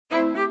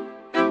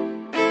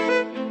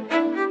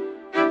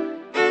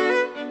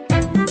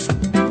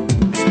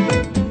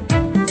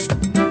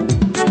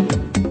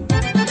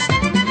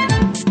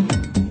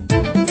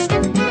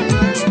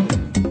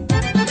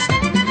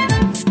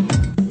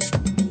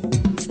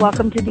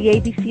Welcome to the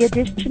ABC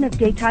edition of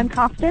Daytime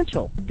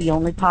Confidential, the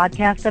only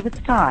podcast of its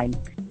time.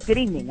 Good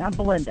evening, I'm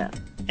Belinda.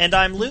 And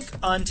I'm Luke.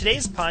 On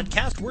today's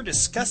podcast, we're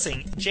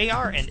discussing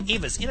JR and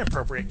Ava's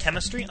inappropriate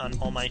chemistry on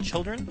All My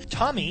Children,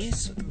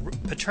 Tommy's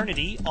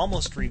paternity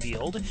almost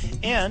revealed,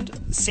 and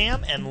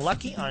Sam and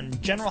Lucky on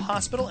General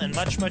Hospital, and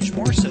much, much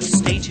more, so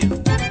stay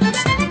tuned.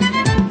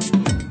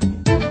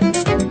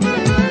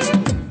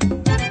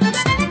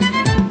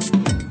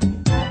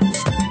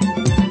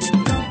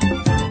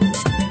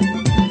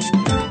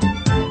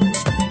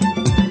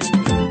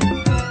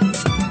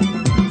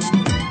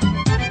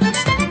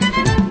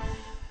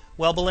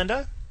 Well,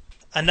 Belinda,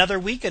 another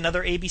week,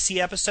 another ABC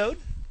episode.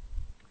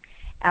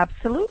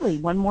 Absolutely.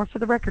 One more for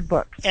the record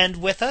book.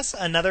 And with us,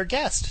 another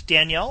guest.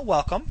 Danielle,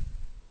 welcome.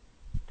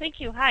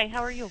 Thank you. Hi,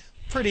 how are you?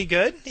 Pretty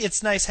good.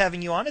 It's nice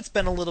having you on. It's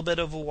been a little bit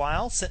of a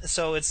while,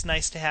 so it's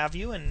nice to have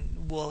you,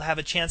 and we'll have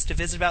a chance to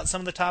visit about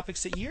some of the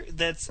topics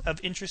that's of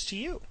interest to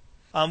you.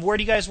 Where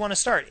do you guys want to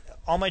start?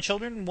 All My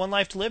Children, One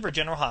Life to Live, or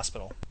General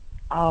Hospital?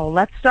 Oh,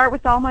 let's start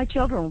with All My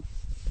Children.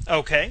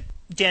 Okay.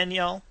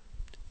 Danielle,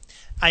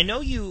 I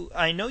know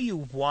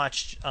you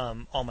watched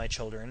All My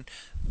Children.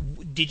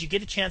 Did you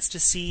get a chance to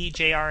see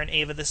JR and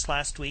Ava this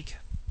last week?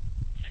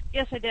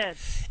 Yes, I did.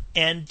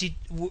 And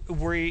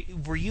were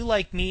you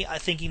like me,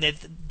 thinking that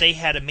they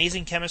had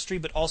amazing chemistry,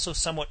 but also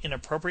somewhat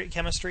inappropriate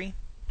chemistry?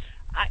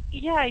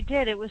 Yeah, I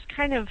did. It was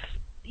kind of,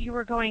 you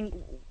were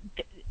going,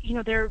 you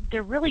know,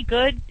 they're really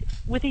good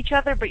with each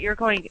other, but you're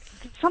going,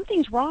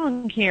 something's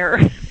wrong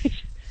here.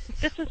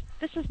 This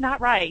is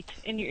not right,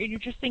 and you're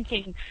just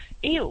thinking,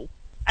 ew.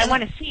 I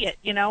want to see it,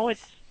 you know.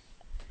 It's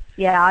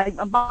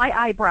my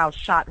eyebrows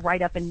shot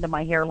right up into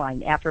my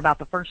hairline after about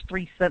the first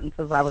three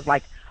sentences. I was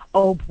like,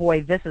 oh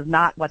boy, this is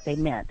not what they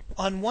meant.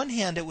 On one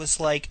hand, it was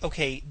like,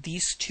 okay,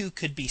 these two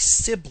could be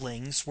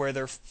siblings where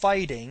they're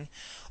fighting,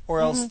 or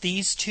else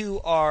these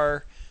two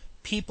are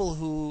people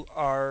who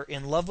are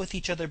in love with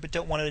each other but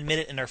don't want to admit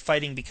it and are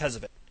fighting because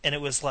of it. And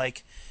it was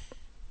like,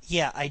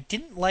 yeah, I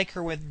didn't like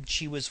her when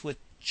she was with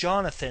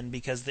Jonathan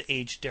because of the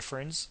age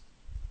difference.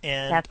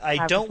 And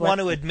I don't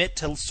want to admit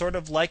to sort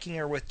of liking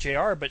her with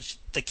JR, but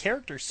the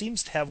character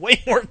seems to have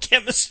way more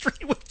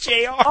chemistry with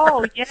JR.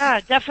 Oh yeah,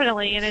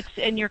 definitely.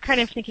 And you're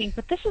kind of thinking,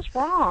 but this is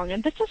wrong,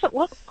 and this doesn't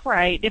look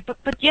right.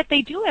 But yet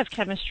they do have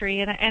chemistry,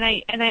 and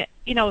I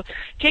you know,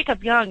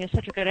 Jacob Young is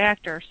such a good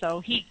actor, so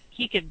he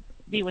could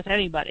be with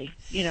anybody,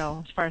 you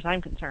know, as far as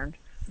I'm concerned.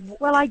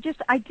 Well, I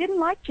didn't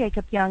like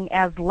Jacob Young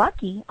as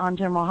Lucky on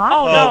General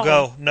Hospital.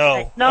 Oh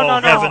no,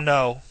 no, heaven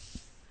no.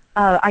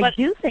 I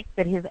do think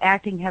that his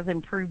acting has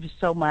improved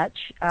so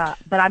much,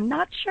 but I'm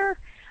not sure.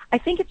 I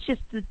think it's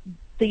just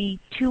the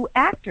two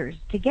actors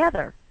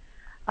together,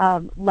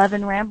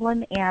 Levin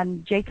Ramblin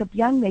and Jacob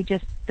Young.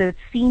 The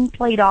scene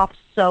played off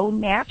so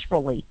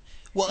naturally,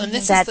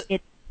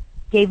 it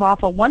gave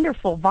off a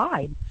wonderful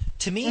vibe.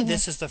 To me,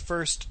 this is the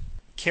first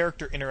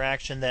character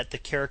interaction that the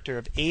character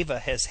of Ava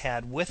has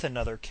had with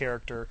another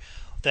character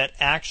that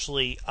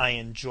actually I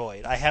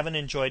enjoyed. I haven't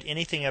enjoyed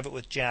anything of it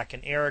with Jack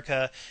and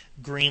Erica,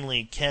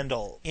 Greenlee,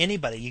 Kendall,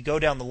 anybody. You go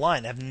down the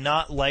line. I've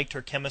not liked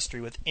her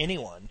chemistry with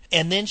anyone.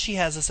 And then she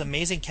has this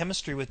amazing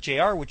chemistry with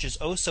JR, which is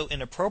oh so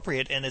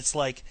inappropriate, and it's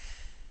like,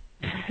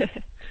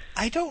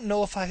 I don't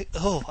know.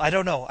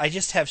 I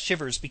just have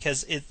shivers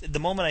because the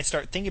moment I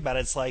start thinking about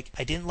it, it's like,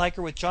 I didn't like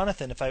her with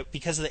Jonathan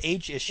because of the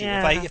age issue.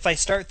 Yeah. If I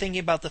start thinking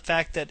about the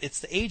fact that it's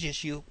the age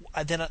issue,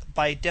 then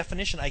by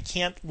definition I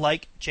can't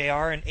like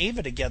JR and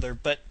Ava together,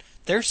 but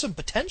there's some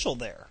potential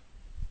there.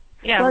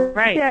 Yeah, well,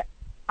 right. Yeah,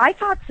 I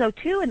thought so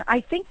too, and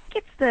I think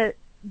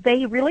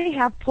they really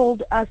have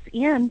pulled us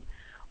in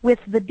with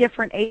the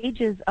different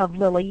ages of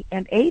Lily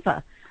and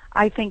Ava.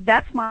 I think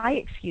that's my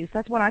excuse.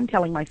 That's what I'm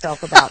telling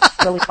myself about.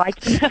 Really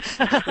liking.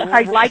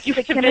 I like you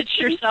the convince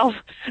chemistry, yourself.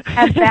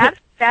 and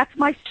that's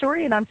my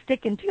story, and I'm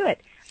sticking to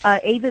it.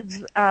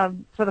 Ava's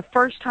for the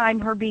first time,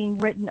 her being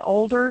written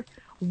older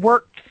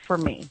worked for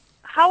me.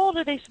 How old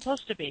are they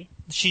supposed to be?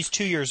 She's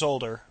 2 years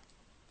older.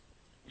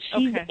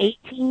 She's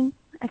 18,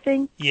 I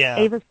think. Yeah.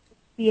 Ava's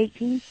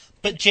 18.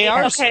 But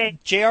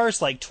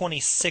JR's like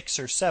 26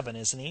 or 7,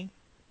 isn't he?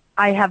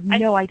 I have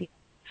no idea.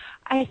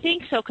 I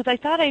think so, because I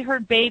thought I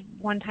heard Babe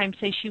one time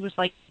say she was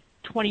like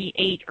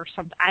 28 or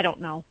something. I don't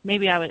know.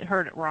 Maybe I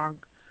heard it wrong.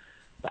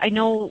 But I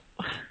know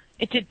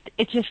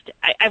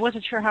I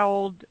wasn't sure how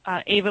old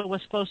Ava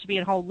was supposed to be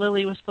and how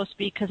Lily was supposed to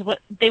be, because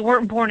they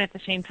weren't born at the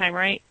same time,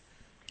 right?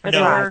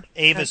 No,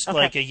 Ava's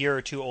like a year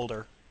or two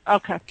older.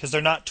 Okay. Because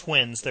they're not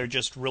twins. They're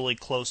just really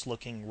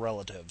close-looking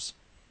relatives.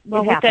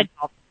 Well, with that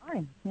all the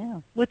time.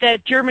 Yeah. With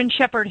that German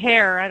Shepherd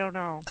hair, I don't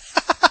know.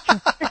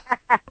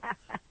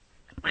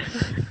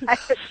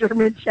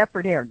 German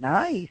Shepherd hair,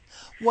 nice.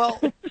 Well,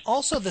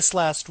 also this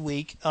last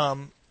week,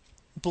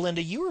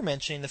 Belinda, you were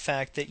mentioning the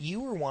fact that you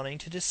were wanting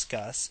to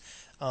discuss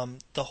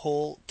the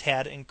whole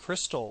Tad and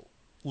Crystal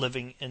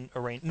living in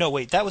arrange. No,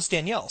 wait, that was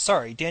Danielle.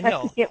 Sorry,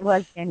 Danielle. It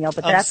was Danielle,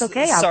 but that's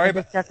okay. Sorry, I'll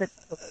discuss it.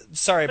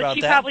 Sorry but about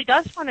she that. probably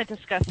does want to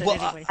discuss it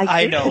Well, anyway.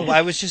 I know.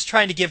 I was just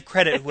trying to give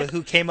credit with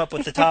who came up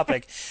with the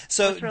topic.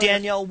 So, Really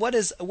Danielle,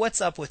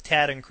 what's up with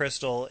Tad and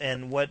Crystal,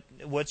 and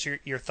what's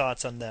your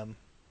thoughts on them?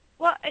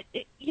 Well,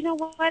 you know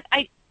what?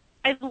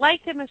 I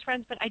like them as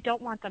friends, but I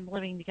don't want them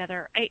living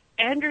together.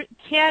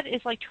 Tad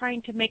is like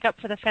trying to make up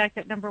for the fact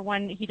that, number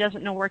one, he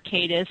doesn't know where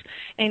Kate is,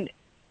 and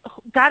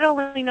God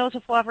only knows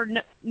if we'll ever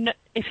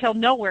if he'll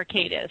know where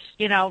Kate is.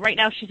 You know, right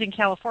now she's in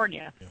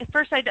California. Yeah. At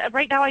first,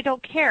 right now I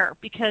don't care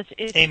because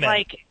it's Amen.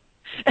 like,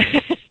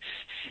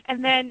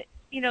 and then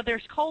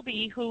there's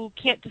Colby who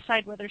can't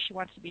decide whether she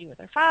wants to be with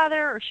her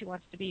father or she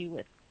wants to be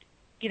with,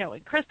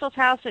 in Crystal's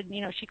house, and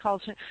she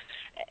calls her.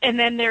 And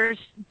then there's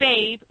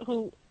Babe,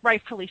 who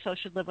rightfully so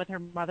should live with her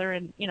mother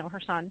and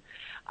her son.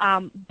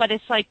 But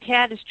it's like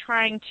Tad is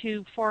trying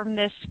to form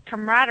this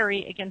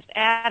camaraderie against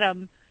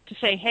Adam to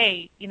say,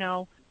 hey,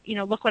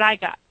 look what I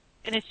got.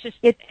 And it's just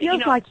it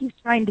feels like he's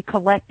trying to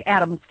collect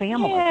Adam's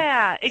family.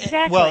 Yeah,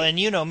 exactly. Well, and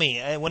you know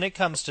me, when it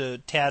comes to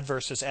Tad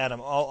versus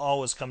Adam, I'll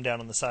always come down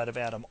on the side of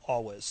Adam,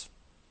 always.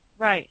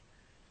 Right.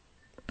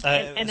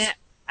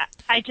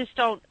 I just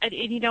don't. And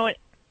you know what?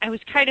 I was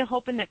kind of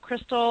hoping that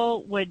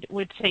Crystal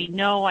would say,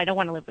 no, I don't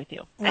want to live with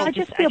you. Well, I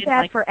just feel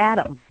bad for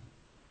Adam.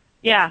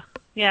 Yeah,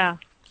 yeah.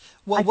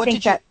 Well, I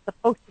think that's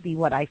supposed to be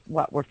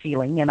what we're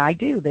feeling, and I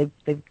do.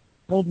 They've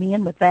pulled me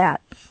in with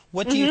that.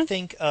 What do you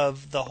think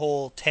of the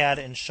whole Tad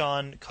and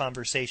Sean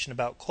conversation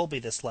about Colby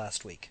this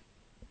last week?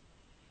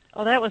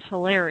 Oh, that was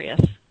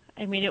hilarious.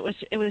 I mean, it was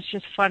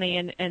just funny,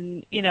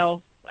 and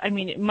I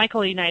mean,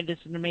 Michael United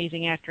is an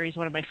amazing actor. He's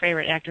one of my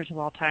favorite actors of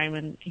all time,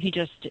 and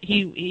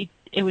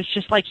it was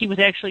just like he was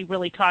actually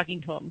really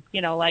talking to him,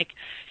 like,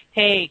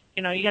 hey,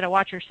 you got to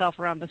watch yourself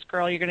around this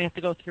girl. You're going to have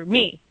to go through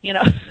me,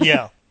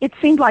 Yeah. It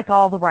seemed like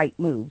all the right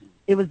moves.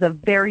 It was a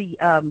very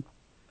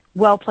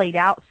well played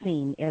out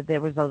scene.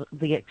 There was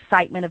the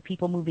excitement of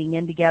people moving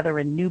in together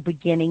and new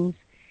beginnings,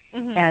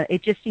 and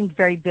it just seemed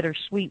very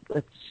bittersweet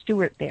with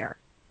Stuart there.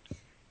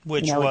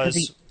 Which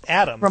was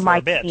Adam for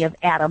a bit. Me of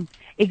Adam.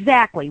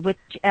 Exactly, which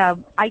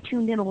I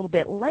tuned in a little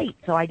bit late,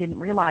 so I didn't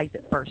realize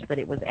at first that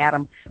it was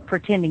Adam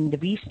pretending to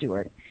be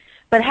Stuart.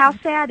 But how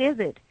sad is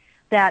it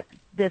that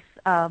this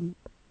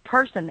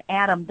person,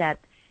 Adam, that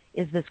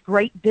is this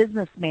great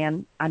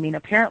businessman, I mean,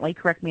 apparently,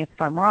 correct me if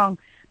I'm wrong,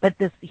 but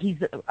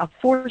he's a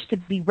force to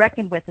be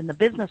reckoned with in the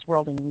business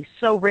world, and he's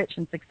so rich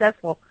and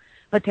successful,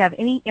 but to have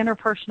any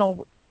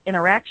interpersonal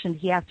interaction,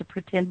 he has to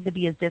pretend to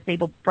be his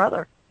disabled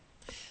brother.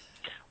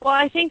 Well,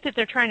 I think that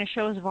they're trying to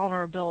show his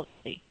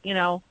vulnerability,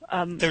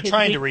 They're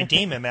trying to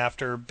redeem him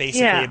after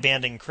basically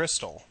abandoning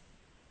Crystal.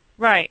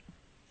 Right.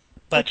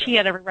 But, which he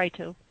had every right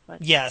to.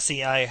 But. Yeah,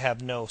 see, I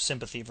have no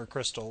sympathy for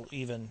Crystal,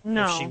 even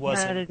if she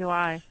wasn't. No, neither do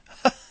I.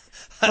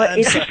 But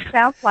it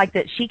sounds like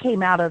that she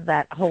came out of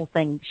that whole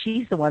thing.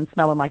 She's the one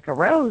smelling like a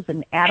rose,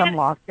 and Adam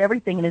lost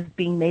everything and is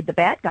being made the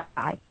bad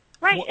guy.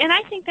 Right, and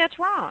I think that's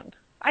wrong.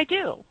 I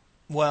do.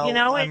 Well,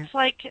 it's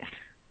like...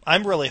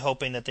 I'm really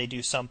hoping that they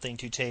do something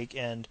to take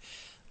and...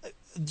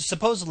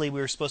 Supposedly, we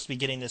were supposed to be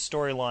getting this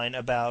storyline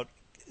about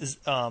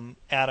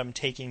Adam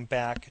taking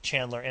back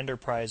Chandler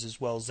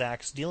Enterprises while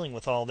Zach's dealing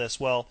with all this.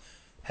 Well,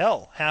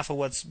 hell, half of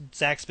what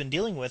Zach's been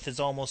dealing with is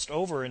almost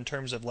over in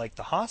terms of like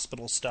the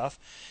hospital stuff,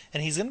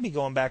 and he's going to be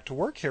going back to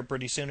work here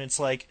pretty soon. It's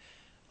like,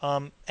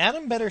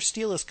 Adam better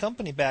steal his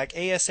company back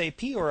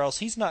ASAP, or else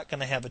he's not going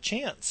to have a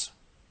chance.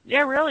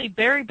 Yeah, really.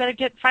 Barry better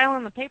get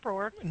filing the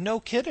paperwork. No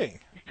kidding.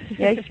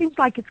 Yeah, it seems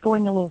like it's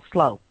going a little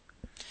slow.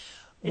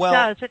 It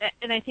does,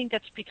 and I think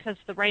that's because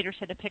the writers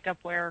had to pick up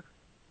when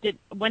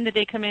did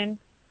they come in?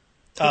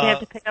 Did they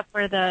have to pick up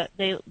where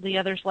the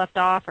others left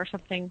off or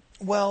something?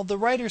 Well, the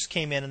writers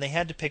came in and they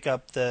had to pick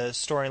up the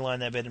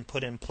storyline that had been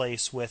put in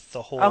place with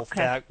the whole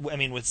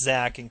with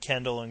Zach and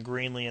Kendall and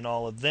Greenlee and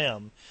all of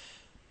them.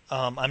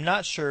 I'm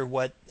not sure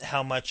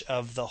how much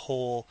of the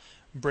whole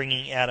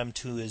bringing Adam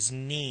to his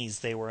knees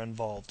they were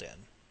involved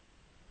in.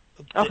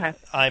 Okay.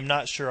 I'm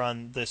not sure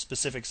on the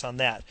specifics on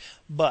that,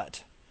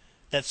 but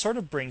that sort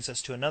of brings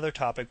us to another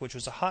topic, which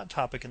was a hot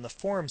topic in the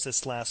forums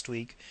this last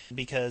week,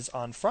 because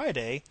on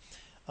Friday,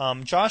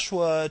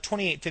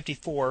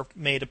 Joshua2854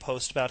 made a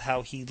post about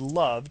how he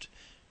loved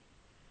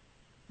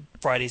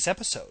Friday's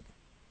episode.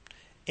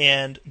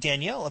 And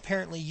Danielle,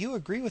 apparently you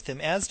agree with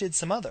him, as did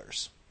some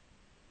others.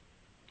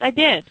 I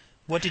did.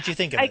 What did you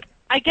think of it?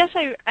 I guess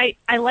I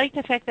liked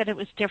the fact that it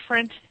was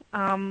different.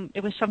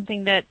 It was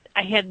something that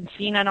I hadn't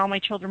seen on All My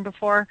Children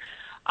before.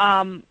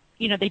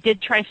 They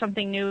did try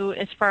something new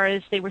as far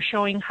as they were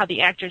showing how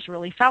the actors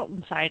really felt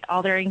inside,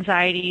 all their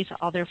anxieties,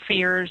 all their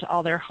fears,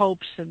 all their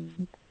hopes,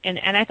 and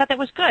I thought that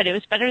was good. It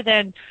was better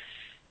than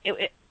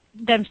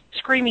them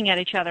screaming at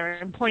each other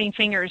and pointing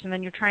fingers, and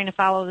then you're trying to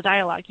follow the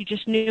dialogue. You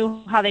just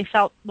knew how they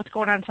felt, what's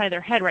going on inside their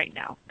head right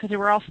now, because they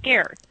were all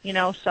scared,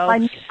 So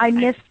I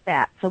missed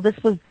that. So this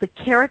was the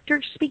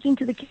characters speaking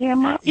to the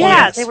camera? Yeah,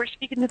 yes. They were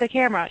speaking to the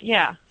camera,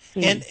 yeah.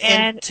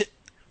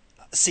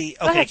 See,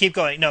 okay, keep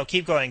going. No,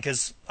 keep going,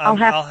 because I'll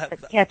have to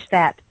catch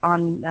that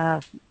on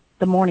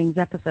the morning's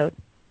episode.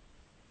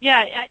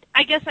 Yeah,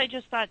 I guess I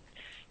just thought,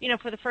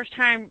 for the first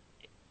time,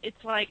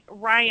 it's like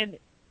Ryan,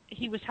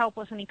 he was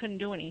helpless and he couldn't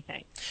do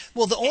anything.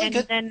 Well, the only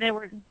good... then there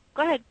were...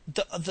 Go ahead.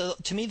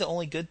 To me, the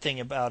only good thing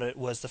about it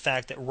was the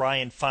fact that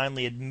Ryan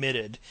finally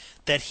admitted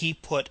that he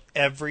put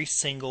every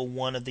single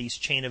one of these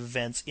chain of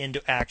events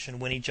into action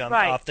when he jumped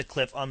off the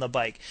cliff on the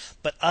bike.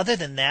 But other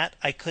than that,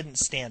 I couldn't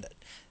stand it.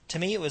 To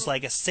me, it was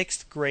like a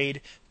 6th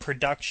grade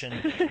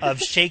production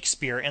of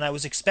Shakespeare, and I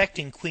was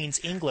expecting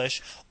Queen's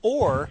English,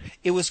 or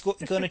it was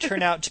going to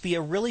turn out to be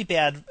a really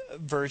bad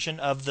version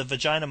of the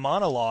Vagina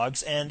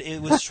Monologues, and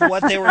it was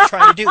what they were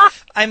trying to do.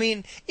 I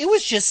mean, it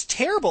was just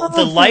terrible.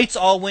 The lights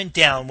all went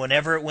down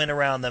whenever it went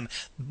around them.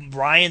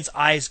 Ryan's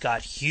eyes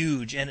got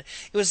huge, and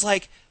it was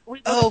like,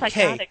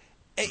 okay.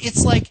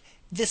 It's like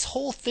this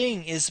whole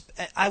thing is...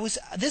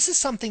 This is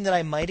something that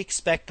I might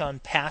expect on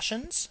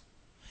Passions.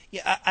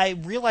 Yeah, I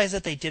realize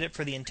that they did it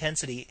for the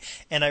intensity,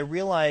 and I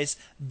realize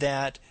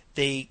that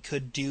they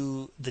could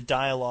do the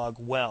dialogue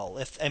well.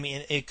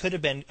 It could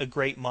have been a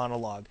great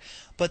monologue,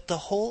 but the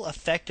whole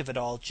effect of it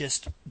all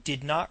just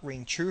did not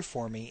ring true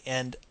for me.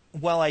 And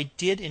while I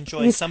did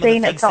enjoy some of the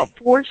things, it felt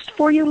forced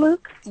for you,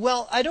 Luke?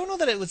 Well, I don't know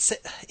that it would say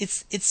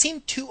it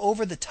seemed too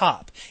over the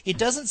top. It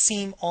doesn't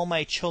seem All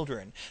My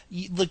Children.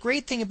 The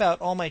great thing about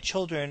All My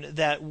Children,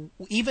 that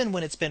even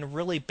when it's been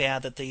really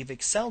bad, that they've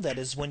excelled at,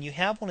 is when you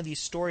have one of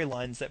these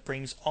storylines that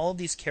brings all of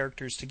these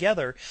characters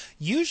together.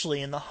 Usually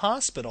in the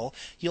hospital,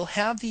 you'll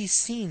have these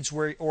scenes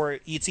where, or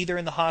it's either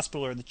in the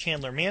hospital or the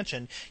Chandler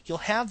Mansion, you'll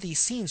have these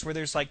scenes where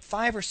there's like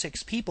 5 or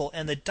 6 people,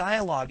 and the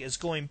dialogue is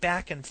going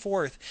back and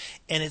forth,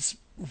 and it's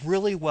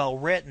really well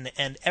written,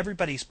 and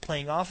everybody's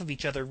playing off of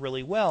each other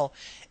really well.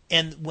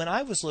 And when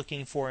I was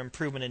looking for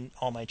improvement in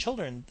All My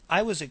Children,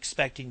 I was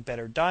expecting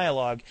better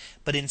dialogue,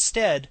 but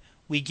instead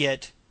we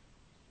get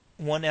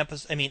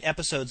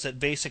episodes that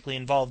basically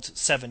involved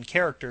 7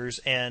 characters,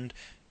 and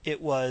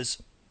it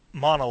was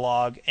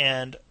monologue,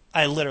 and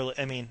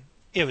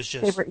it was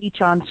just... They were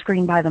each on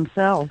screen by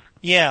themselves.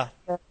 Yeah.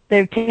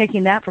 They're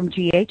taking that from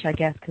GH, I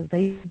guess, because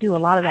they do a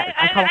lot of that.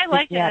 I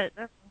liked it.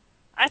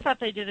 I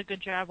thought they did a good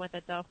job with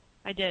it, though.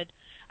 I did.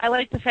 I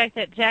like the fact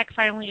that Zach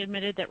finally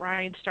admitted that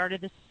Ryan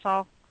started this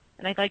all,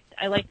 and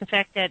I like the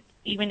fact that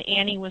even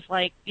Annie was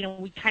like,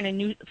 we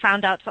kind of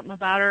found out something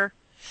about her.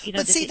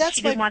 But see,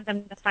 she didn't want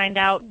them to find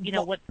out,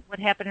 what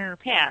happened in her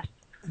past.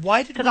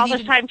 Why did? Because all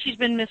this time she's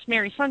been Miss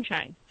Mary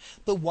Sunshine.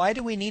 But why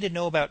do we need to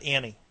know about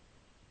Annie?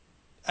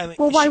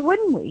 Why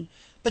wouldn't we?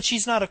 But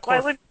she's not a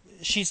core.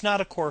 She's not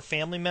a core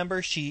family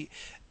member. She's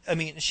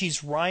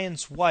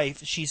Ryan's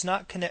wife. She's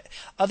not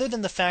other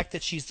than the fact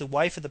that she's the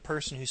wife of the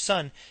person whose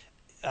son.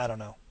 I don't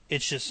know.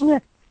 It's just...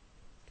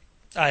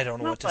 I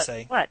don't know what to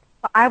say. What?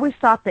 I always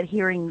thought that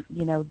hearing,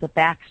 the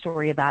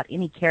backstory about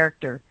any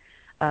character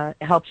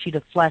helps you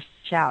to flesh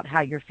out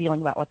how you're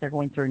feeling about what they're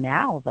going through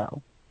now,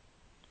 though.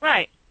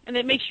 Right. And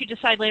it makes you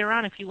decide later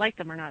on if you like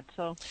them or not.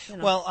 So.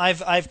 Well,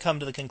 I've come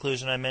to the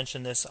conclusion. I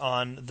mentioned this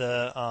on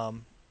the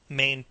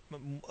main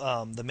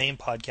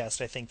podcast,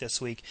 I think,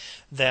 this week,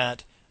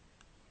 that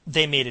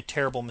they made a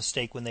terrible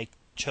mistake when they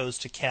chose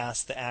to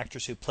cast the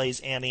actress who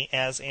plays Annie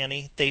as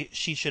Annie.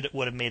 She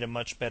would have made a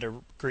much better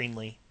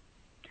Greenlee.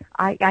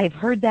 I've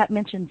heard that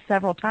mentioned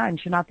several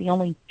times. You're not the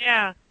only.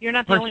 Yeah, you're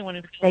not the only one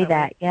who say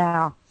that.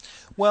 Yeah.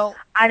 Well,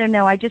 I don't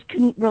know. I just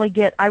couldn't really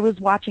get. I was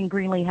watching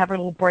Greenlee have a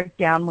little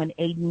breakdown when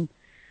Aiden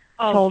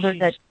told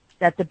her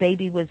that the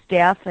baby was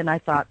deaf, and I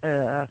thought,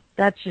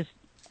 that's just.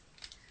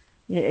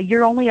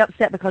 You're only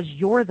upset because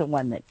you're the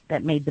one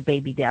that made the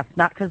baby deaf,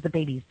 not because the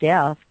baby's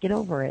deaf. Get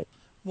over it.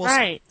 Well,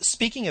 right.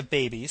 Speaking of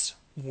babies,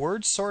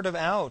 word's sort of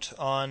out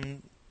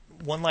on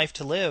One Life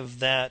to Live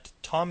that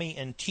Tommy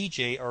and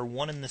TJ are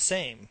one and the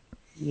same.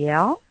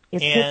 Yeah.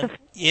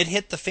 It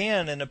hit the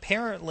fan, and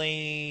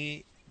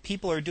apparently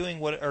people are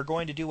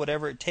going to do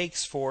whatever it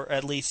takes for,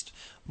 at least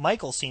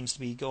Michael seems to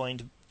be going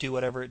to do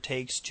whatever it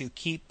takes to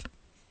keep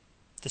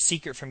the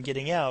secret from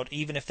getting out,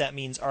 even if that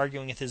means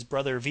arguing with his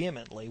brother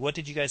vehemently. What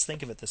did you guys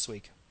think of it this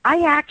week?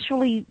 I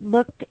actually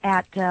looked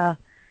at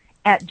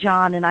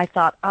John, and I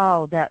thought,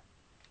 that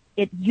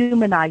it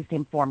humanized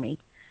him for me,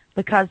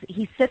 because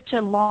he's such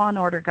a law and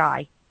order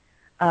guy.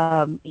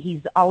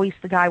 He's always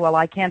the guy, well,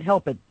 I can't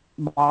help it,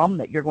 Mom,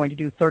 that you're going to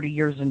do 30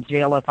 years in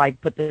jail if I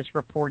put this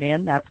report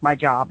in. That's my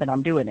job, and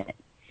I'm doing it.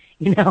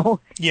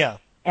 Yeah.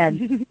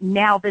 And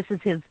now this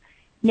is his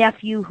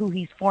nephew who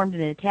he's formed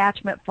an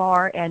attachment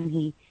for, and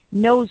he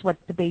knows what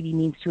the baby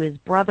means to his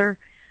brother,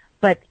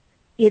 but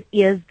it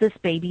is this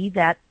baby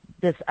that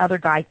this other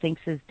guy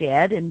thinks is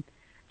dead, and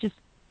just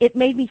it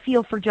made me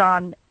feel for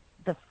John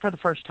for the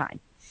first time.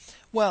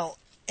 Well,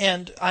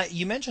 and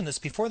you mentioned this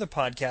before the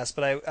podcast,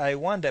 but I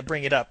wanted to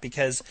bring it up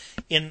because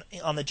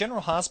on the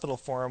General Hospital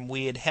Forum,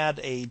 we had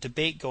a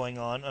debate going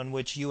on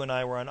which you and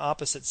I were on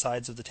opposite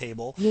sides of the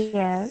table.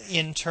 Yes.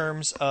 In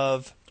terms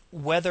of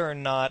whether or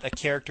not a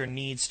character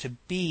needs to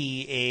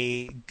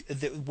be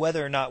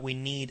whether or not we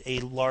need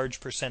a large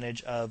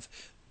percentage of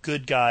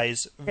good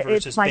guys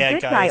versus it's my bad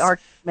good guys. guy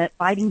argument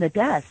fighting the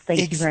death.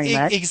 Thank you very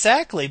much.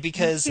 Exactly,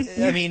 because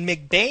I mean,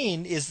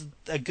 McBain is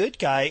a good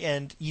guy,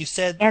 and you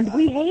said, and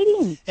we hate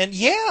him. And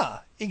yeah,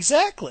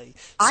 exactly.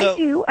 I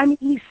do. I mean,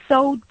 he's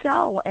so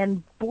dull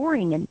and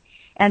boring,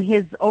 and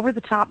his over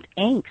the top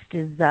angst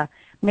is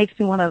makes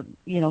me want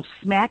to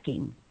smack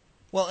him.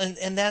 Well,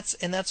 and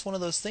that's one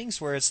of those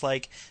things where it's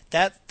like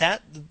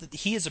that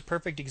he is a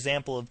perfect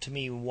example of, to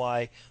me,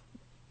 why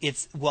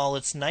while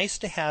it's nice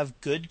to have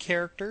good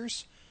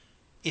characters,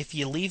 if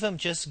you leave them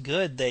just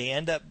good, they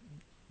end up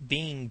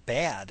being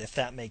bad, if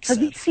that makes sense.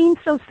 Because he seems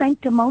so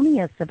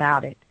sanctimonious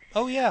about it.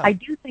 Oh yeah. I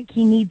do think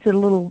he needs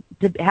to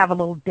have a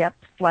little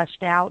depth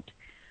fleshed out,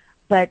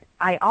 but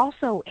I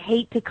also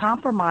hate to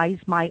compromise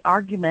my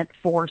argument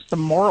for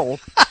some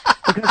morals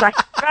because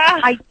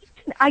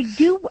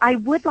I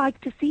would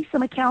like to see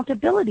some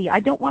accountability. I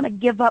don't want to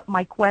give up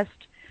my quest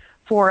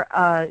for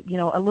a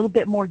little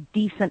bit more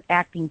decent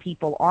acting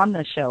people on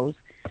the shows,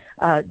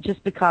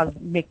 just because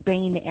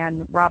McBain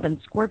and Robin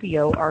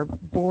Scorpio are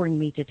boring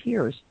me to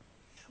tears.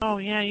 Oh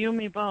yeah, you and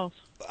me both.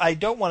 I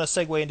don't want to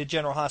segue into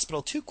General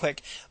Hospital too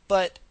quick,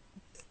 but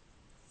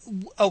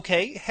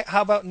okay,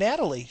 how about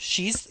Natalie?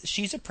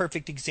 She's a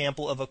perfect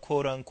example of a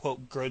quote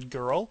unquote good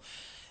girl,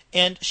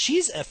 and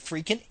she's a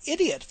freaking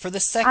idiot for the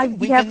second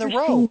week in the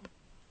row.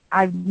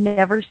 I've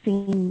never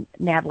seen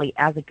Natalie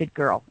as a good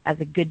girl,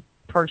 as a good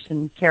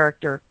person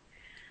character,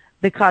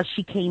 because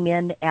she came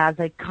in as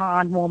a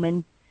con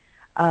woman,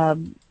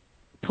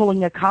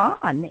 pulling a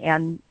con,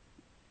 and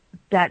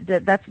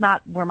that's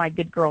not where my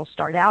good girls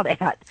start out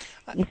at.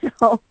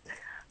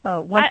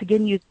 Once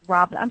again, use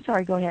Robin. I'm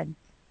sorry. Go ahead.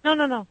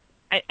 No.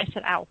 I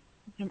said ow.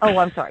 Oh,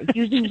 I'm sorry.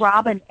 Using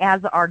Robin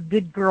as our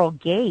good girl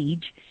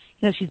gauge.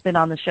 She's been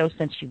on the show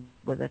since she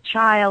was a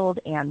child,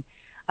 and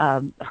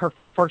her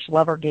first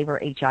lover gave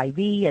her HIV,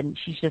 and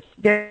she's just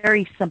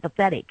very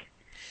sympathetic.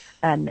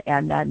 And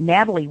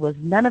Natalie was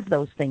none of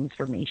those things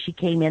for me. She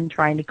came in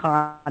trying to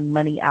con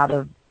money out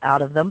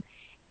of them,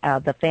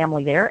 the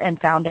family there,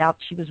 and found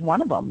out she was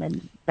one of them,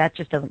 and that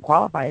just doesn't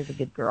qualify as a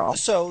good girl.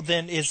 So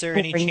then, is there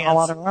any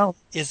chance?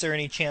 Is there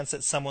any chance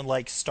that someone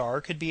like Star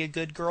could be a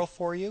good girl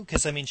for you?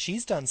 Because I mean,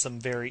 she's done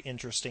some very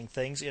interesting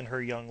things in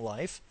her young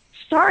life.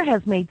 Star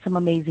has made some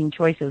amazing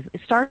choices.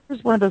 Star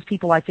is one of those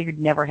people I figured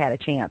never had a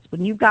chance.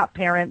 When you've got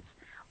parents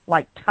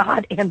like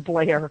Todd and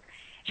Blair,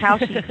 how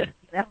she,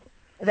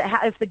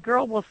 if the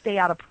girl will stay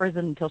out of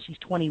prison until she's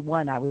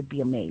 21, I would be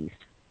amazed.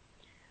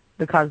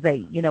 Because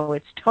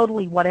it's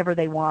totally whatever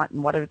they want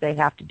and whatever they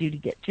have to do to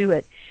get to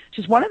it. Which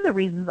is one of the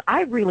reasons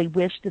I really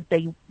wish that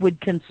they would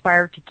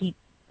conspire to keep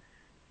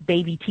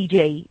baby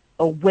TJ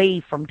away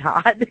from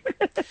Todd.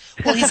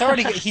 Well,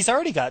 he's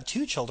already got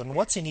 2 children.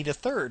 What's he need a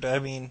third? I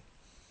mean.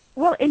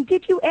 Well, and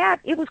did you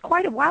add, it was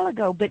quite a while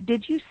ago, but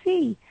did you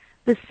see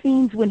the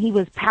scenes when he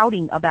was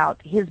pouting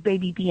about his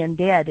baby being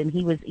dead and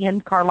he was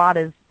in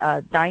Carlotta's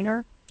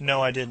diner?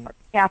 No, I didn't.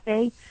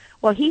 Cafe?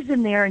 Well, he's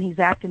in there and he's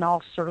acting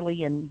all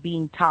surly and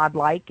being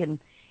Todd-like, and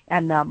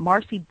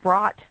Marcy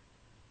brought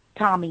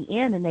Tommy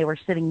in, and they were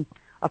sitting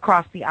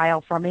across the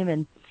aisle from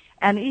him,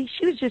 and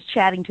she was just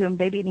chatting to him,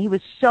 baby, and he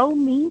was so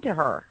mean to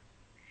her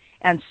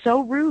and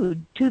so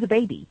rude to the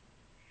baby.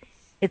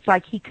 It's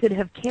like he could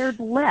have cared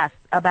less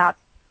about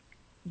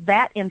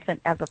that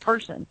infant as a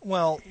person.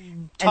 Well,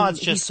 Todd's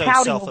just so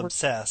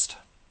self-obsessed.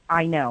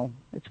 I know.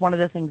 It's one of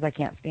the things I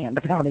can't stand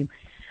about him.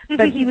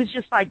 But he was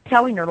just like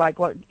telling her, like,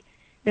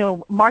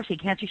 well, Marcy,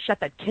 can't you shut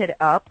that kid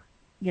up?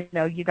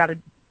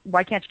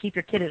 Why can't you keep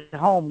your kid at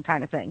home,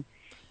 kind of thing?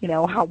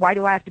 Why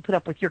do I have to put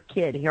up with your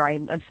kid? Here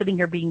I'm sitting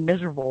here being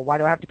miserable. Why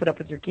do I have to put up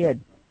with your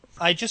kid?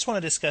 I just want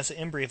to discuss it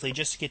in briefly,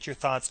 just to get your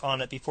thoughts on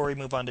it before we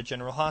move on to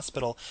General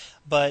Hospital.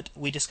 But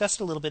we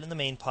discussed it a little bit in the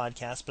main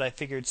podcast, but I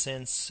figured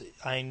since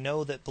I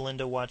know that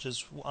Belinda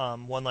watches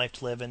One Life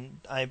to Live,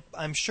 and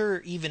I'm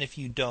sure even if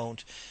you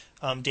don't,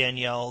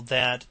 Danielle,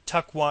 that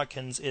Tuck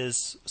Watkins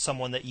is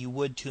someone that you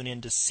would tune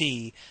in to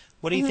see.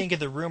 What do you think of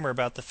the rumor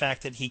about the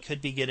fact that he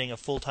could be getting a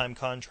full-time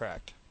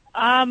contract?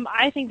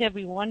 I think that'd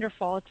be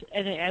wonderful,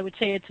 and I would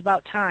say it's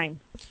about time.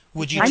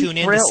 Would you tune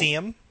in to see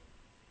him?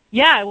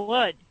 Yeah, I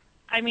would.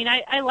 I mean,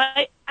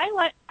 I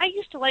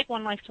used to like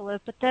One Life to Live,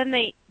 but then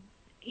they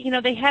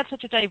had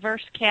such a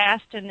diverse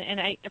cast,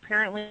 and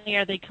apparently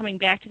are they coming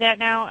back to that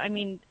now? I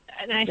mean,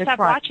 and I stopped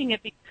watching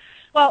it.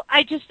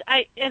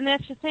 And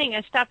that's the thing.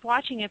 I stopped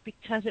watching it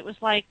because it was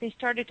like they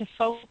started to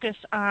focus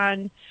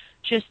on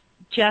just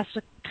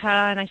Jessica,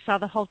 and I saw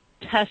the whole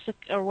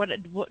Tessica, or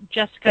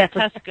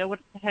Jessica, what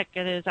the heck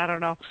it is, I don't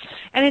know.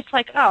 And it's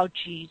like, oh,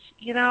 geez,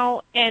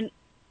 and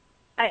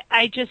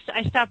I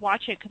stopped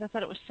watching it because I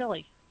thought it was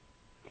silly.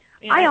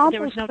 I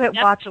almost quit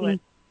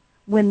watching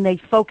when they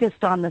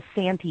focused on the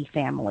Santee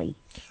family.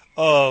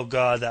 Oh,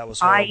 God, that was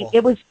horrible.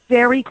 It was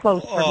very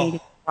close for me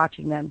to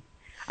watching them.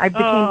 I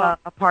became a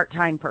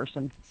part-time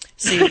person.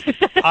 See,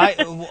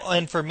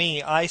 and for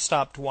me, I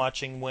stopped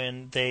watching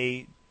when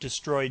they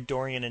destroyed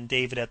Dorian and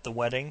David at the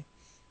wedding.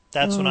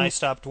 That's when I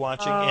stopped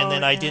watching, and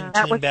then I didn't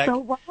That tune was back.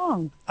 so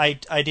wrong. I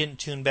didn't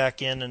tune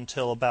back in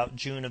until about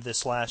June of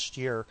this last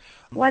year.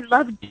 Well, I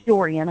loved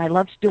Dorian. I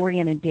loved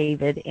Dorian and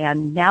David,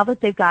 and now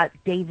that they've got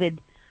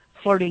David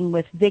flirting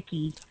with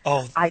Vicky,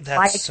 I that's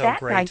like so that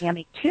great.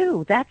 dynamic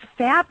too. That's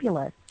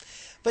fabulous.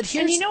 But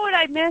here's, And you know what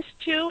I missed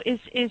too is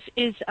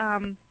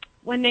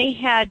when they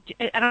had,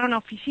 I don't know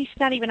if he's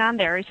not even on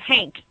there, is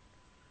Hank.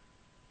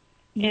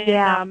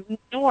 Yeah. And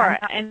Nora,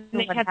 I'm not and sure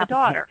they what had the happened to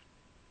daughter.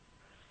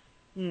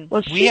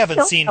 Well, we she haven't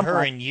killed seen her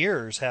someone. in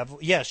years, have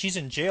we? Yeah, she's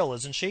in jail,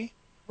 isn't she?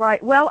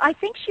 Right. Well, I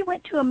think she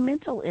went to a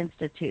mental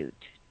institute,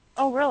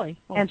 Oh, really?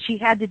 and she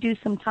had to do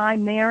some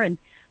time there. And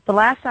the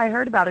last I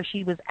heard about her,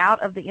 she was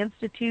out of the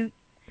institute.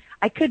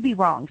 I could be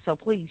wrong, so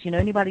please,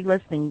 anybody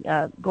listening,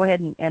 go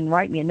ahead and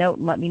write me a note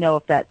and let me know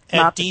if that's At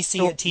not the DC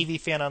story. at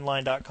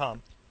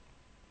TVFanOnline.com.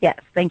 Yes,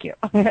 thank you.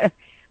 but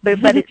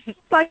it seems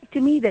like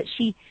to me that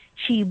she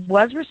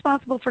was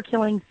responsible for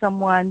killing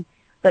someone,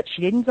 but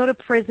she didn't go to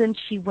prison.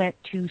 She went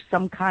to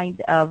some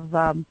kind of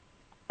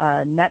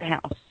nut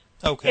house.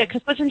 Okay. Yeah,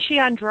 because wasn't she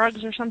on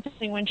drugs or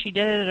something when she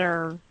did it,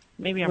 or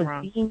maybe I'm Was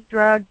wrong. being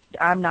drugged?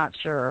 I'm not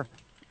sure.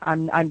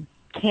 I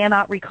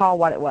cannot recall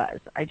what it was.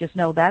 I just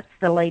know that's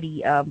the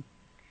lady.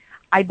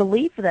 I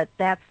believe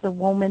that's the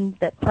woman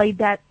that played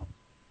that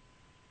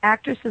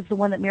actress is the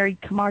one that married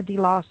Camar de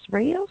los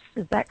Rios.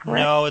 Is that correct?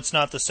 No, it's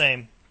not the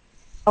same.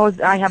 Oh,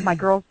 I have my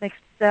girls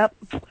mixed up.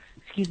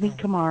 Excuse me,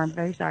 Camar. I'm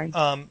very sorry.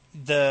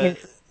 Sorry.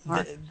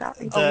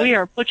 We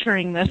are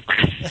butchering this.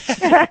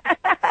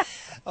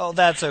 Oh,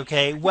 that's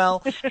okay.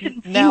 Well, More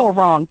now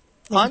wrong.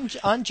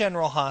 on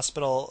General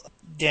Hospital,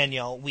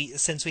 Danielle,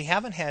 since we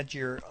haven't had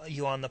you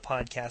on the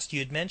podcast, you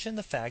had mentioned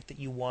the fact that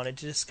you wanted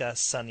to discuss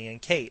Sonny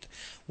and Kate.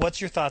 What's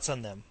your thoughts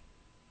on them?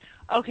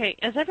 Okay,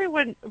 as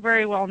everyone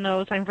very well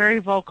knows, I'm very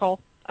vocal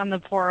on the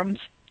forums,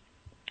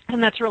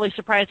 and that's really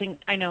surprising,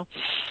 I know.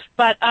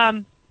 But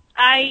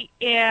Sonny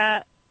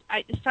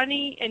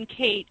and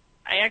Kate,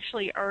 I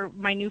actually are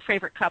my new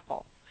favorite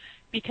couple,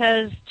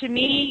 because to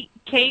me,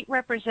 Kate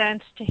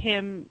represents to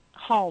him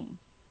home,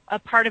 a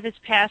part of his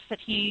past that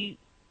he,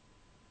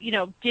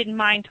 didn't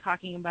mind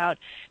talking about,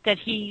 that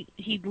he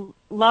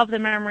loved the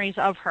memories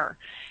of her,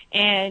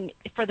 and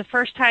for the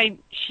first time,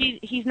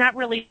 he's not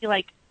really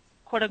like,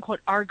 quote unquote,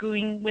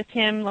 arguing with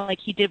him like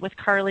he did with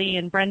Carly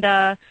and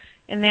Brenda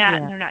and that,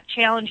 and they're not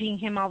challenging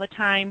him all the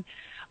time.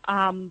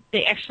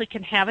 They actually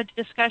can have a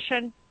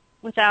discussion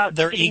without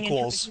they're getting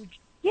equals. into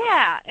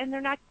and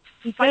they're not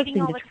He fighting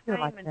does all seem the to feel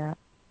time. like that.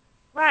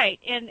 Right,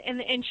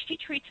 and she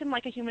treats him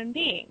like a human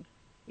being,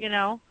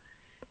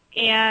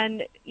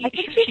 And I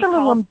think she's a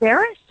little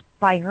embarrassed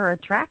by her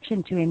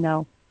attraction to him,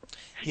 though.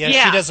 Yeah,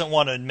 she doesn't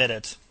want to admit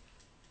it.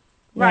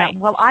 Right. Yeah,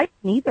 well, I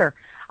neither.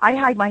 I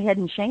hide my head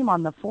in shame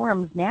on the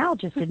forums now,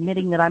 just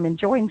admitting that I'm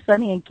enjoying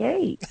Sonny and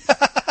Kate.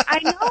 I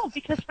know,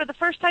 because for the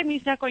first time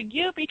he's not going,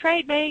 you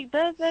betrayed me,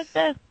 blah, blah,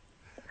 blah.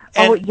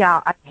 Oh,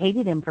 yeah, I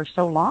hated him for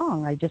so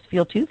long. I just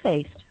feel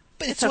two-faced.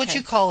 But it's what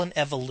you call an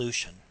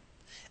evolution,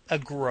 a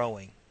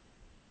growing.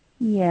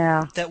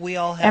 Yeah. That we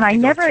all have and to I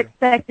go never through.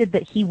 expected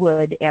that he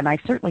would, and I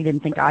certainly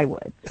didn't think I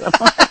would. So.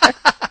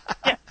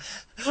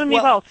 You and me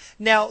both.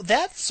 Now,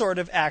 that sort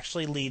of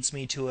actually leads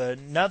me to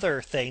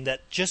another thing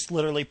that just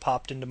literally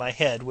popped into my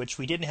head, which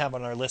we didn't have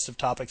on our list of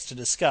topics to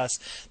discuss.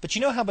 But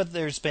you know how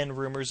there's been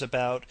rumors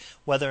about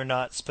whether or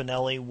not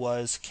Spinelli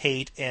was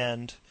Kate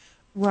and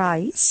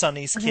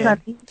Sonny's kid?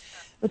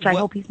 Which I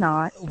hope he's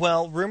not.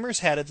 Well,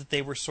 rumors had it that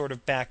they were sort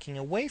of backing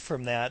away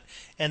from that,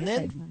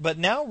 but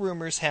now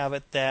rumors have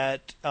it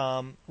that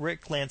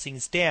Rick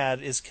Lansing's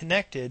dad is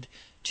connected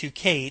to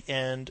Kate,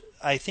 and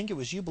I think it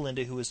was you,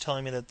 Belinda, who was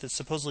telling me that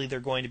supposedly they're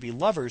going to be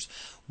lovers.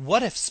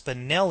 What if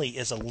Spinelli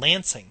is a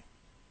Lansing?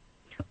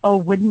 Oh,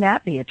 wouldn't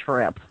that be a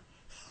trip?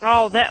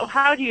 Oh,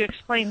 how do you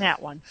explain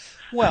that one?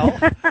 Well,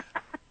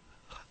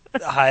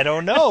 I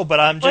don't know, but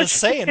I'm just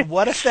saying,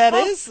 what if that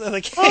is the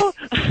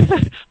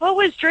case? What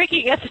was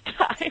drinking at the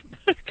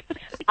time?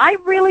 I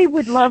really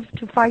would love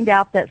to find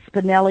out that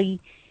Spinelli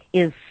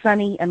is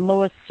Sonny and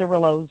Lois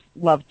Cirillo's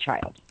love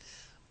child.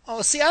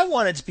 Oh, see, I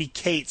want it to be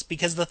Kate's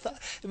because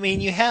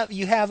you have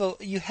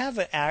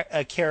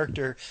a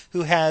character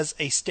who has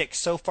a stick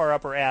so far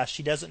up her ass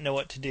she doesn't know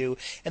what to do,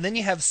 and then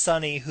you have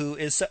Sonny who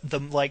is the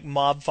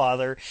mob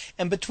father,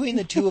 and between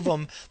the two of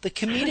them, the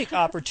comedic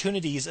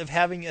opportunities of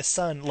having a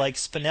son like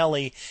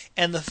Spinelli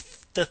and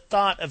the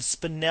thought of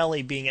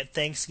Spinelli being at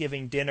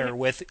Thanksgiving dinner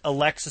with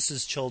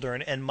Alexis's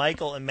children and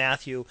Michael and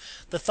Matthew,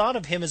 the thought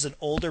of him as an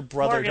older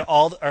brother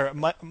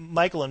to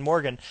Michael and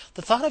Morgan,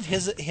 the thought of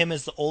him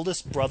as the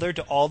oldest brother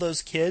to all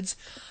those kids,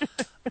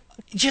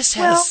 just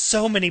has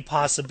so many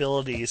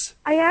possibilities.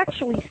 I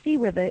actually see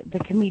where the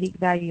comedic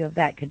value of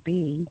that could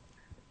be,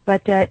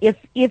 but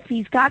if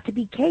he's got to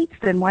be Kate's,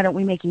 then why don't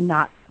we make him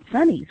not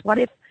Sonny's? What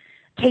if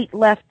Kate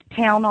left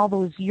town all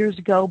those years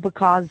ago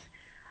because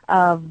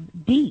of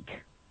Deke?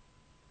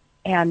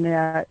 And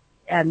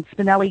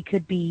Spinelli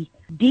could be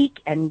Deke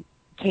and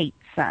Kate's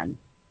son.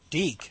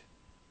 Deke?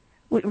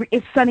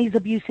 It's Sonny's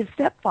abusive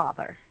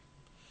stepfather.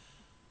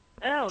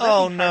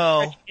 Oh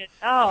no!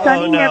 Oh,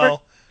 Sonny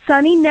no!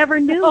 Sonny never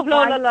knew Oh, no,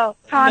 why no, no.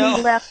 Connie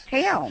No. left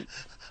town.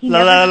 He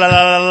La la never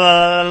la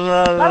la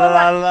la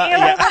la la la.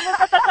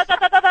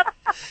 Yeah.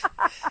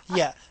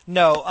 Yeah.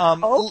 No.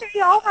 Okay,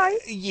 all right.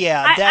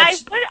 Yeah.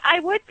 That's. I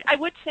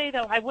would say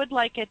though, I would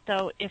like it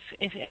though if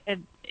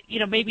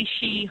maybe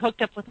she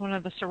hooked up with one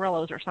of the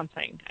Cirillos or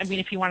something. I mean,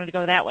 if you wanted to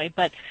go that way,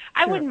 but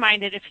I Sure. wouldn't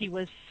mind it if he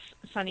was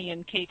Sonny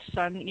and Kate's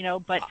son.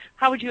 But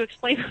how would you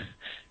explain?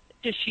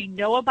 Does she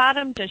know about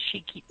him? Does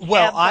she keep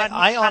Well, tabs on him? I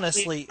How do we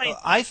honestly, explain-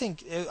 I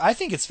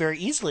think it's very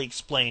easily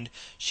explained.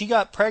 She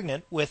got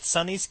pregnant with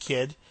Sonny's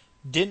kid,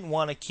 didn't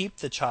want to keep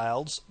the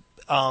child's,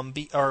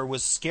 or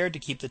was scared to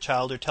keep the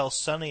child or tell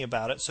Sonny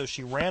about it, so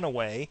she ran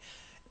away,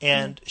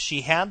 and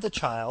she had the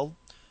child,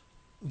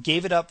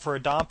 gave it up for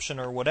adoption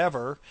or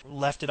whatever,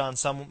 left it on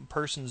some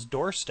person's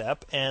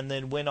doorstep, and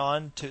then went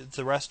on to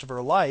the rest of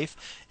her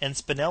life. And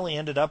Spinelli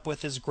ended up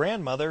with his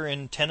grandmother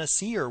in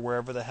Tennessee or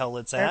wherever the hell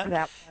it's at.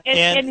 That-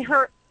 and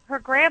her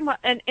grandma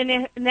and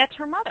that's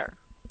her mother.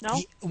 No.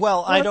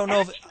 Well, I don't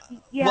know if.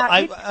 yeah,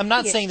 Well, it's I'm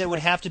not Kate. saying that it would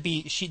have to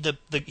be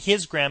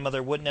his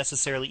grandmother wouldn't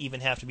necessarily even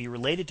have to be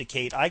related to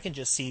Kate. I can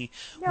just see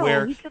No,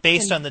 where, he just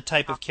based can- on the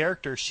type of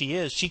character she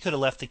is, she could have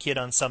left the kid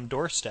on some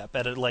doorstep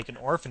at like an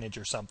orphanage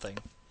or something.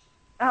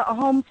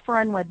 Homes for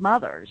Unwed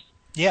Mothers.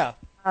 Yeah.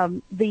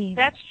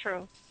 That's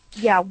true.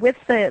 With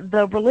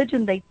the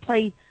religion, they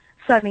play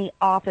Sonny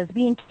off as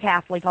being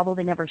Catholic, although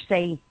they never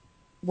say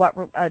what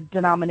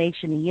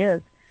denomination he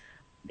is.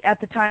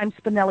 At the time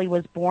Spinelli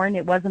was born,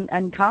 it wasn't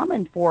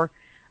uncommon for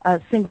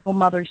single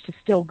mothers to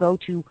still go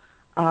to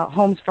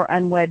homes for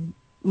unwed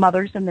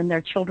mothers, and then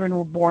their children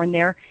were born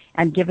there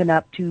and given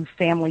up to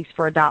families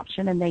for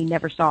adoption, and they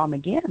never saw them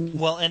again.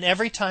 Well, and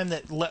every time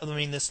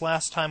this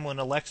last time when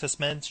Alexis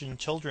mentioned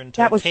children to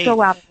That was Kate,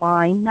 so out of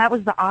line. That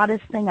was the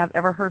oddest thing I've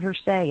ever heard her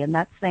say, and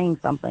that's saying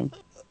something.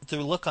 the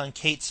look on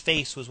Kate's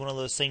face was one of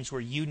those things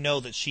where you know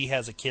that she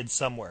has a kid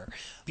somewhere.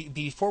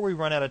 Before we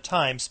run out of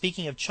time,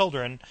 speaking of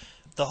children,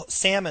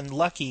 Sam and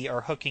Lucky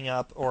are hooking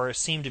up, or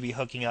seem to be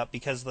hooking up,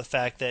 because of the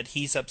fact that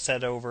he's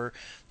upset over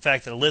the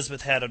fact that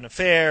Elizabeth had an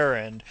affair,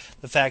 and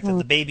the fact that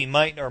the baby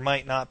might or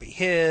might not be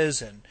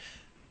his. And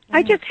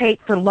I just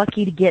hate for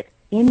Lucky to get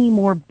any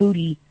more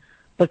booty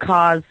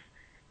because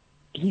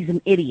he's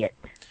an idiot.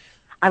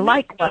 I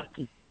like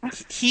Lucky.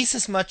 he's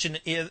as much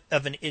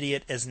of an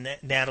idiot as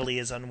Natalie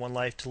is on One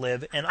Life to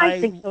Live, and I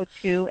think so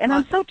too, and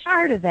I'm so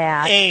tired of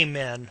that.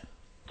 Amen.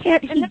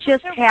 Can't he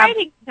just they're have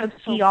writing him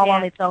so he all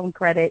on bad. its own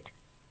credit?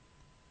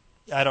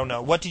 I don't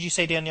know. What did you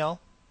say, Danielle?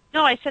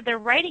 No, I said they're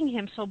writing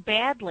him so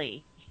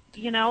badly.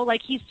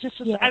 Like he's just.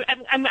 Yeah.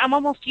 I'm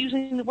almost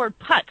using the word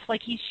putz.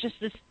 Like he's just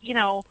this.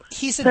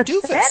 He's a Pathetic.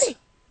 doofus.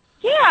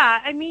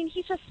 Yeah, I mean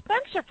he's a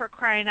Spencer, for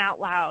crying out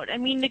loud. I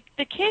mean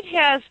the kid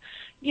has,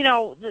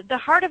 the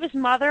heart of his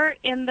mother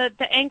and the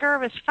anger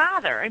of his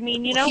father. I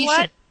mean, you know He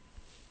what? should-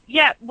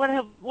 Yeah.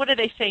 What did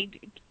they say?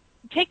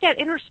 Take that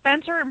inner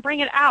Spencer and bring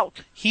it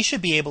out. He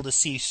should be able to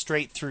see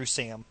straight through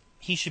Sam.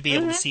 He should be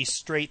able to see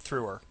straight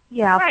through her.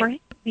 Yeah, Right. for him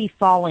to be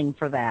falling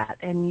for that,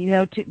 and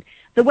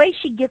the way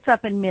she gets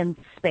up in men's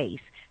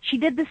space, she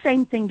did the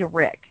same thing to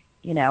Rick.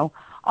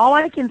 All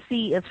I can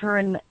see is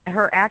her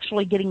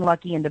actually getting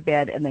Lucky into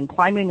bed and then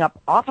climbing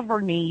up off of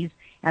her knees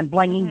and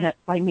blaming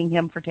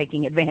him for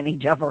taking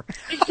advantage of her.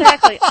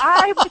 Exactly.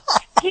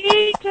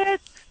 He did.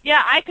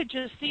 Yeah, I could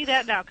just see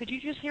that now. Could you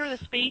just hear the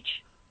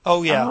speech?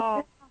 Oh yeah.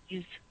 Oh,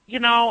 geez.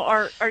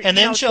 Or And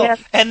then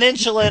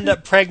she'll end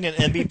up pregnant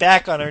and be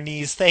back on her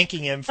knees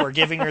thanking him for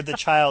giving her the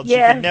child she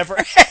Yes. could never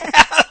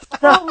have.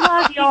 So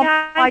Lucky, the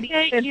almighty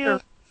thank you.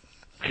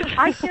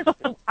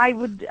 Spencer.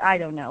 I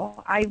don't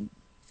know.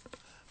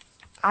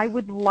 I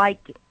would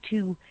like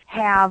to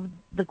have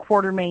the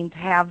Quartermains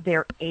have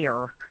their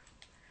heir,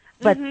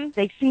 but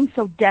they seem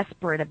so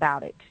desperate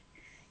about it.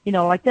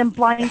 Like them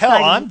blindsiding.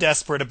 Hell, I'm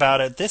desperate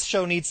about it. This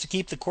show needs to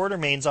keep the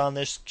Quartermains on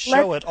this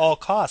show at all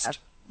cost.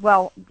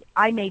 Well,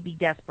 I may be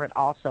desperate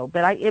also,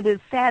 but it was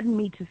saddened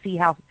me to see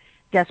how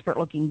desperate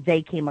looking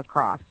they came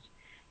across.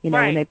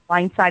 When they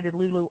blindsided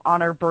Lulu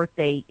on her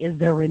birthday. Is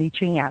there any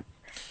chance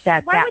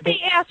that Why would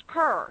they ask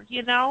her?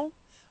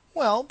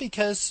 Well,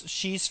 because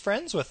she's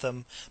friends with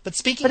them. But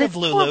speaking But of it's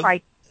Lulu,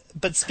 right.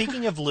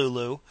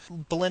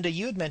 Belinda,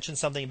 you had mentioned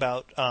something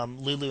about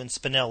Lulu and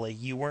Spinelli.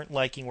 You weren't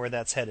liking where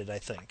that's headed, I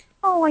think.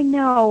 Oh, I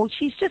know.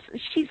 She's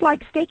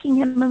like staking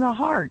him in the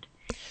heart.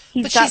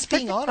 But she's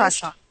being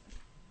honest.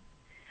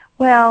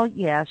 Well,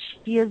 yes,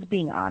 she is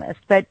being honest.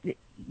 But,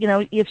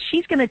 if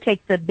she's going to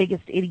take the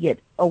biggest idiot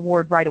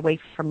award right away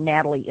from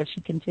Natalie, if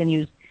she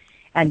continues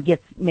and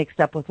gets mixed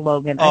up with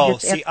Logan.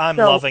 I'm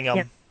loving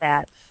them.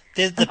 That.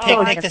 The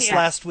picnic this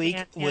last week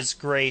was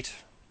great.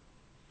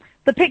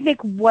 The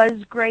picnic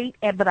was great,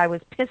 but I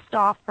was pissed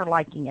off for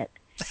liking it.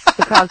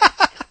 Because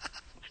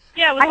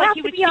yeah, it was I like have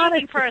he to was be honest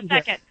cheating for a with you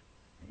here. second.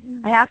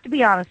 I have to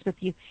be honest with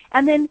you.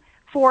 And then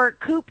for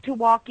Coop to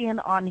walk in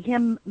on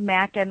him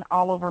macking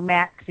all over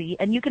Maxie,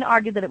 and you can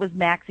argue that it was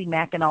Maxie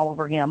macking all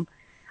over him.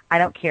 I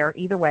don't care.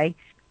 Either way,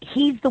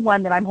 he's the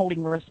one that I'm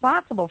holding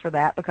responsible for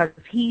that because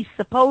he's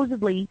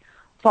supposedly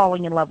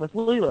falling in love with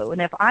Lulu.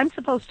 And if I'm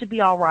supposed to be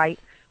all right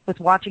with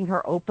watching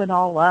her open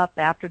all up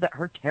after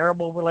her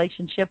terrible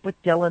relationship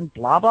with Dylan,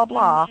 blah, blah,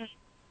 blah. Mm-hmm.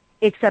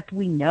 Except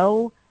we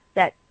know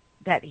that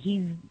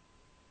he's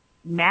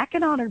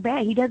macking on her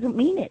back. He doesn't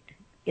mean it.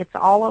 It's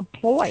all a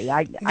ploy.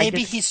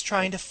 Maybe he's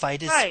trying to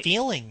fight his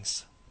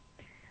feelings.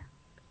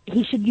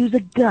 He should use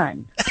a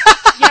gun.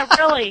 Yeah,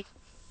 really.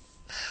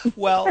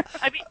 Well,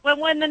 I mean,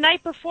 when the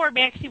night before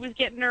Maxie was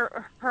getting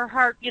her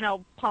heart,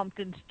 pumped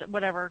and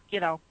whatever, she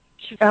was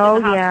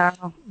yeah.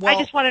 Well,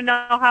 I just want to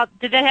know how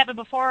did that happen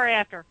before or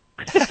after?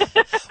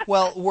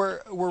 Well,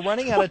 we're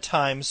running out of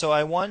time, so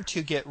I want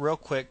to get real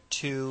quick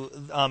to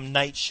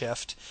Night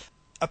Shift.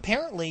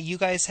 Apparently, you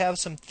guys have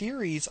some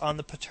theories on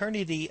the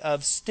paternity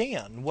of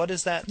Stan. What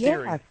is that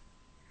theory?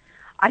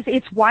 Yes.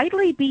 It's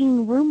widely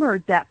being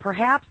rumored that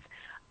perhaps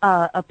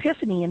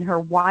Epiphany in her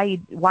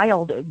wild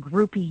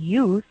groupie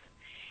youth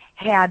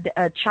had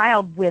a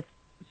child with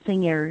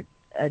singer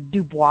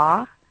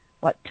Dubois,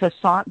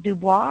 Toussaint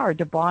Dubois or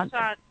Dubois?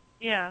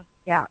 Yeah.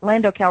 Yeah,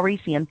 Lando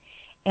Calrissian,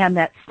 and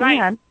that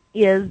Stan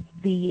is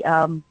the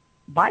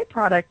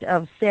byproduct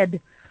of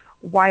said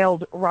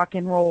wild rock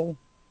and roll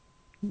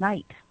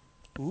night.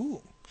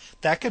 Ooh,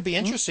 that could be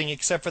interesting,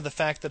 except for the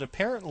fact that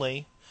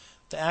apparently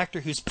the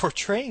actor who's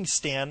portraying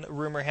Stan,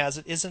 rumor has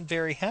it, isn't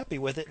very happy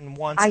with it and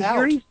wants out.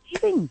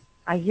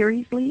 I hear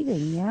he's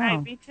leaving, yeah.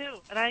 Right, me too.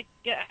 And I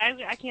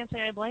can't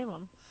say I blame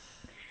him.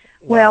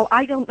 Well,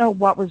 I don't know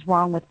what was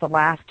wrong with the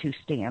last two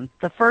Stans.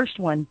 The first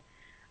one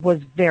was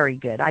very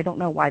good. I don't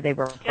know why they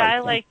were replaced. Yeah, I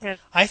liked it.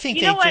 I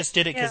think they just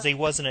did it because he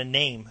wasn't a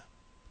name.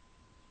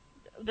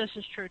 This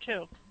is true,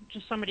 too.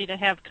 Just somebody to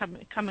have come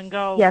and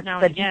go Yes, now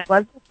and again.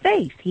 but he was a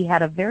face. He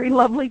had a very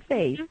lovely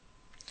face.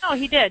 Mm-hmm. Oh,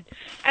 he did.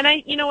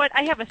 And you know what?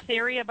 I have a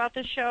theory about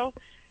this show,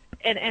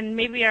 and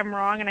maybe I'm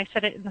wrong, and I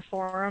said it in the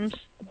forums,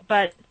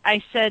 but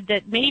I said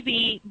that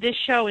maybe this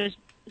show is,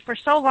 for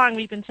so long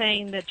we've been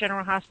saying that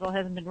General Hospital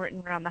hasn't been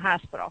written around the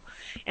hospital,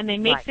 and they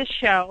make this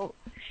show,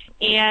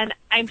 and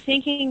I'm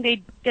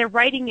thinking they're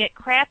writing it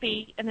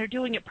crappy, and they're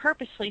doing it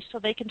purposely so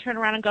they can turn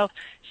around and go,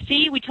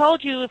 see, we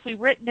told you if we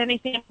written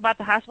anything about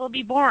the hospital, it'd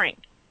be boring.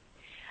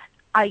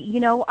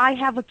 I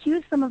have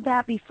accused them of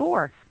that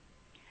before.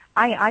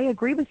 I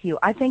agree with you.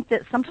 I think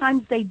that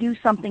sometimes they do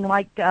something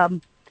like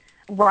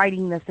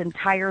writing this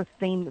entire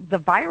thing. The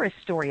virus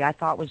story, I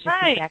thought, was just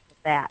exactly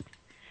that.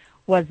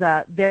 Was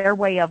their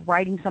way of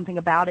writing something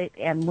about it,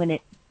 and when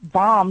it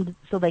bombed,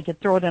 so they could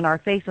throw it in our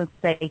face and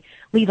say,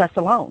 leave us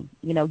alone.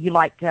 You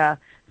like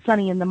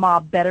Sonny and the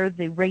Mob better.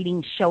 The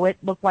ratings show it.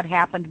 Look what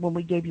happened when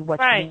we gave you what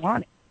you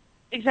wanted.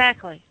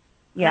 Exactly.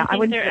 Yeah, I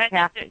wouldn't put it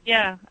past them.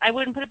 Yeah, I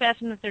wouldn't put it past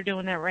them if they're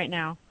doing that right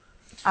now.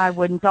 I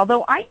wouldn't,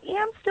 although I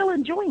am still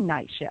enjoying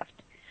Night Shift.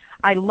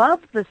 I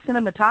love the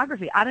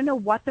cinematography. I don't know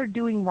what they're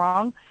doing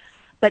wrong,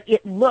 but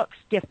it looks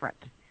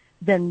different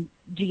than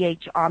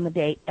GH on the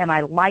day, and I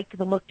like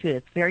the look to it.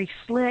 It's very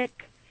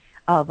slick.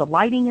 The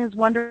lighting is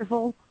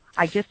wonderful.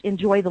 I just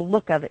enjoy the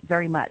look of it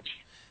very much.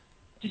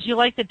 Did you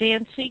like the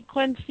dance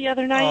sequence the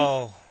other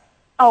night?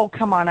 Oh,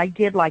 come on. I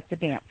did like the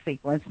dance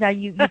sequence. Now,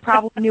 you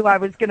probably knew I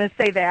was going to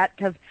say that,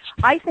 because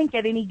I think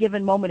at any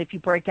given moment, if you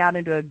break out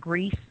into a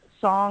Grease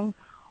song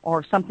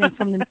or something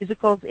from the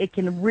musicals, it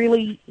can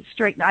really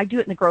straighten. I do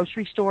it in the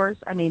grocery stores.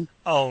 I mean,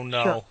 oh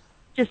no. Sure.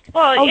 Just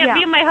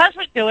me and my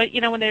husband do it.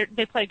 When they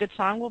play a good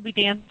song, we'll be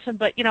dancing.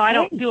 But I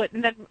don't do it.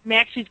 And then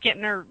Maxie's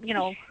getting her,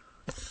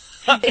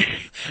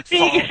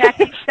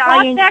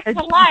 dying back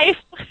to life,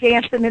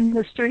 dancing in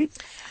the street.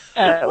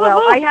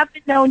 Well, I have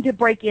been known to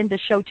break into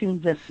show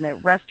tunes in a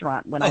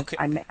restaurant when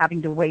I'm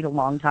having to wait a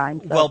long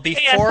time. So. Well,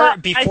 before I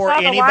saw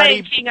anybody, the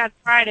Lion King on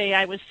Friday,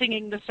 I was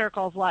singing the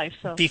Circle of Life.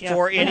 So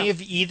before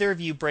either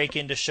of you break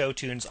into show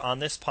tunes on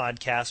this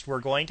podcast, we're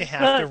going to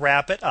have to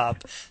wrap it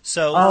up.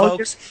 So,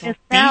 folks,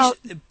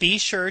 be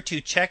sure to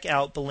check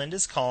out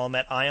Belinda's column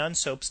at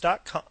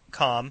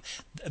ionsoaps.com.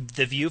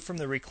 The View from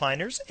the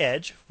Recliner's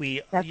Edge.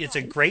 It's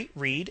a great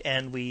read,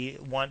 and we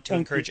want to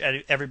encourage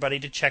everybody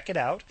to check it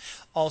out.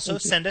 Also,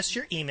 send us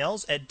your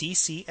emails at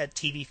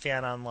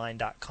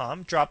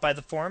dc@tvfanonline.com. Drop by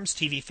the forums,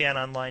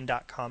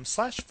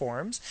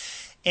 tvfanonline.com/forums.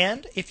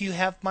 And if you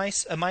have a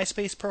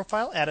MySpace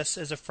profile, add us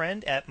as a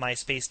friend at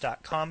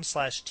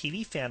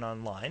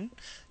myspace.com/tvfanonline.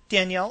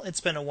 Danielle, it's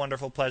been a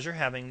wonderful pleasure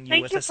having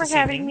you with us this evening. Thank you for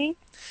having me.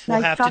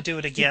 We'll have to do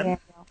it again.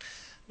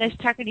 Nice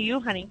talking to you,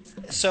 honey.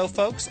 So,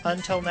 folks,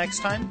 until next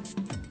time,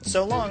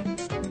 so long.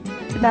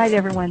 Good night,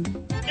 everyone.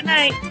 Good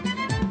night.